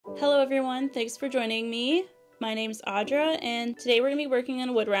Hello everyone, thanks for joining me. My name's Audra and today we're going to be working on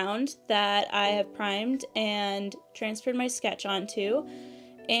a wood round that I have primed and transferred my sketch onto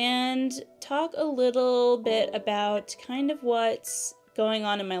and talk a little bit about kind of what's going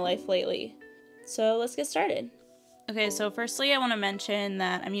on in my life lately. So let's get started. Okay, so firstly I want to mention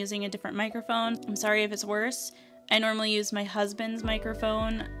that I'm using a different microphone. I'm sorry if it's worse. I normally use my husband's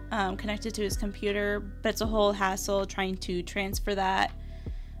microphone connected to his computer, but it's a whole hassle trying to transfer that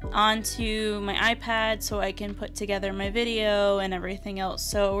onto my iPad so I can put together my video and everything else.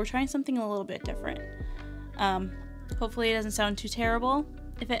 So we're trying something a little bit different. Hopefully it doesn't sound too terrible.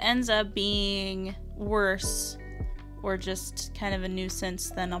 If it ends up being worse or just kind of a nuisance,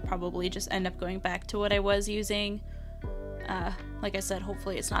 then I'll probably just end up going back to what I was using. Like I said,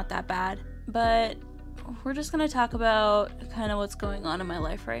 hopefully it's not that bad. But we're just gonna talk about kind of what's going on in my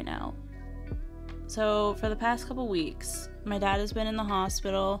life right now. So for the past couple weeks, my dad has been in the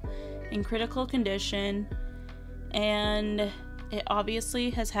hospital in critical condition, and it obviously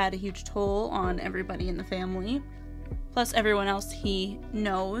has had a huge toll on everybody in the family, plus everyone else he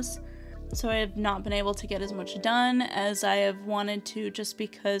knows. So I have not been able to get as much done as I have wanted to just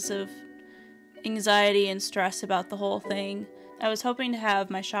because of anxiety and stress about the whole thing. I was hoping to have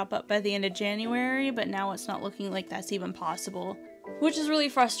my shop up by the end of January, but now it's not looking like that's even possible, which is really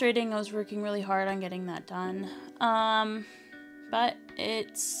frustrating. I was working really hard on getting that done. But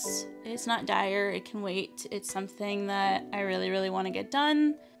it's not dire, it can wait. It's something that I really want to get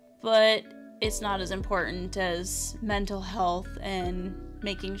done, but it's not as important as mental health and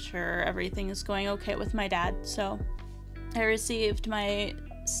making sure everything is going okay with my dad. So I received my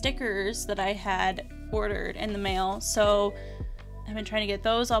stickers that I had ordered in the mail, so I've been trying to get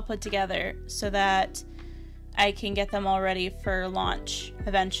those all put together so that I can get them all ready for launch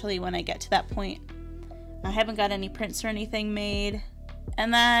eventually when I get to that point. I haven't got any prints or anything made,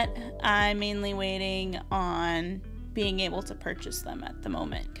 and that I'm mainly waiting on being able to purchase them at the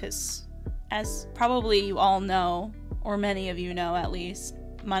moment, because as probably you all know, or many of you know at least,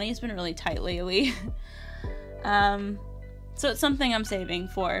 money's been really tight lately. So it's something I'm saving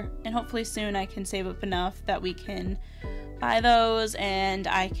for, and hopefully soon I can save up enough that we can buy those and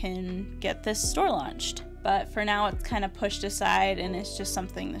I can get this store launched. But for now it's kind of pushed aside and it's just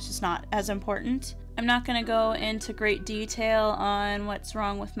something that's just not as important. I'm not going to go into great detail on what's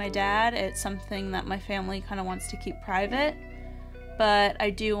wrong with my dad. It's something that my family kind of wants to keep private. But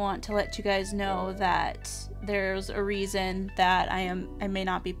I do want to let you guys know that there's a reason that I may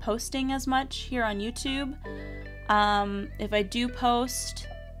not be posting as much here on YouTube. If I do post,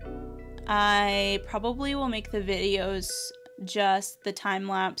 I probably will make the videos just the time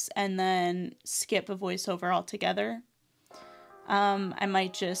lapse and then skip a voiceover altogether. I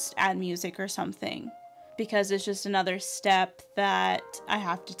might just add music or something because it's just another step that I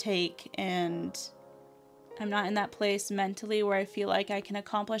have to take, and I'm not in that place mentally where I feel like I can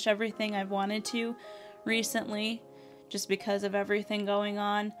accomplish everything I've wanted to recently just because of everything going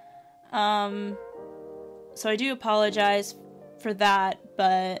on. So I do apologize for that,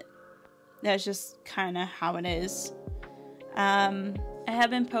 but that's just kind of how it is. I have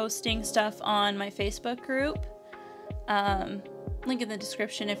been posting stuff on my Facebook group. Link in the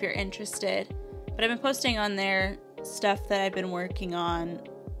description if you're interested. But I've been posting on there stuff that I've been working on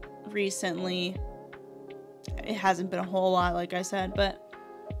recently. It hasn't been a whole lot, like I said, but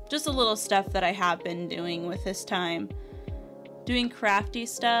just a little stuff that I have been doing with this time. Doing crafty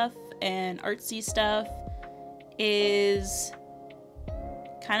stuff and artsy stuff is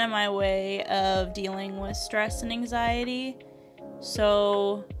kind of my way of dealing with stress and anxiety.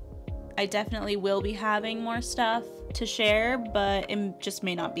 So I definitely will be having more stuff to share, but it just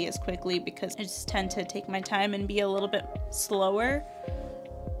may not be as quickly because I just tend to take my time and be a little bit slower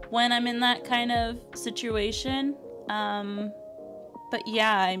when I'm in that kind of situation. But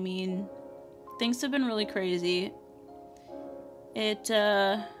yeah, I mean, things have been really crazy. It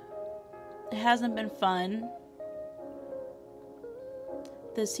hasn't been fun.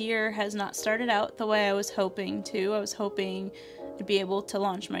 This year has not started out the way I was hoping to. I was hoping to be able to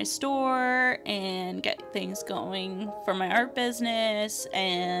launch my store and get things going for my art business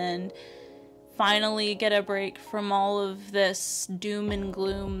and finally get a break from all of this doom and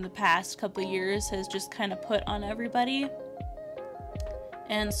gloom the past couple years has just kind of put on everybody.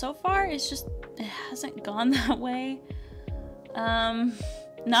 And so far it hasn't gone that way.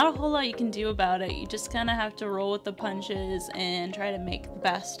 Not a whole lot you can do about it. You just kind of have to roll with the punches and try to make the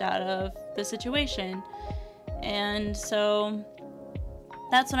best out of the situation. And so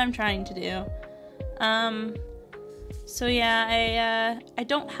that's what I'm trying to do. So yeah, I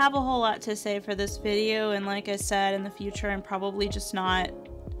don't have a whole lot to say for this video, and like I said, in the future I'm probably just not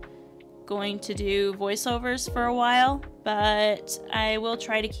going to do voiceovers for a while, but I will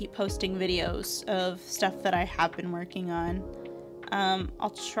try to keep posting videos of stuff that I have been working on.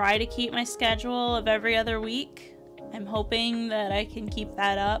 I'll try to keep my schedule of every other week. I'm hoping that I can keep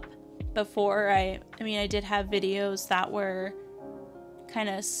that up. Before I did have videos that were kind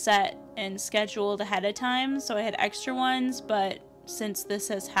of set and scheduled ahead of time, so I had extra ones, but since this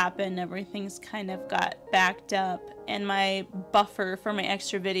has happened, everything's kind of got backed up, and my buffer for my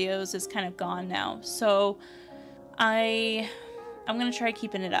extra videos is kind of gone now, so I'm gonna try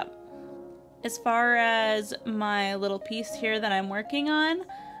keeping it up. As far as my little piece here that I'm working on,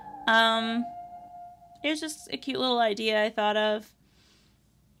 it was just a cute little idea I thought of.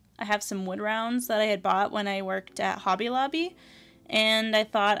 I have some wood rounds that I had bought when I worked at Hobby Lobby, and I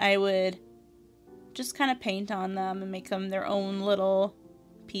thought I would just kind of paint on them and make them their own little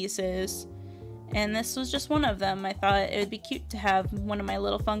pieces. And this was just one of them. I thought it would be cute to have one of my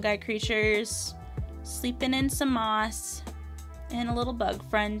little fungi creatures sleeping in some moss and a little bug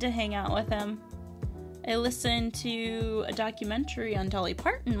friend to hang out with him. I listened to a documentary on Dolly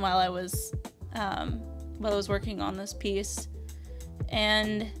Parton while I was working on this piece,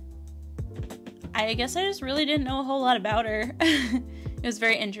 and I guess I just really didn't know a whole lot about her. It was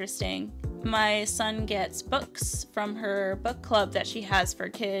very interesting. My son gets books from her book club that she has for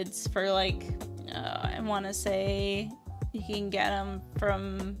kids for like, I want to say you can get them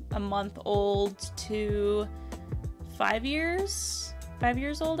from a month old to 5 years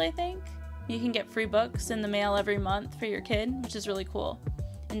old, I think. You can get free books in the mail every month for your kid, which is really cool.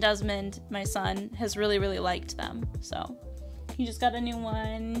 And Desmond, my son, has really, really liked them, so he just got a new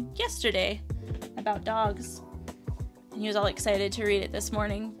one yesterday about dogs, and he was all excited to read it this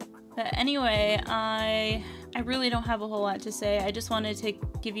morning. But anyway, I really don't have a whole lot to say. I just wanted to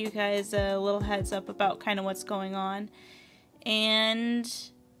give you guys a little heads up about kind of what's going on, and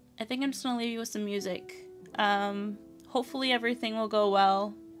I think I'm just gonna leave you with some music. Hopefully everything will go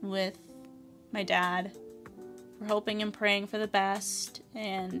well with my dad. We're hoping and praying for the best,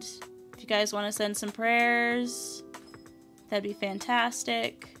 and if you guys want to send some prayers, that'd be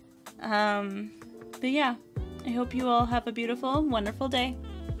fantastic. But yeah, I hope you all have a beautiful, wonderful day.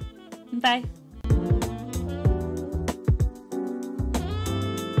 Bye.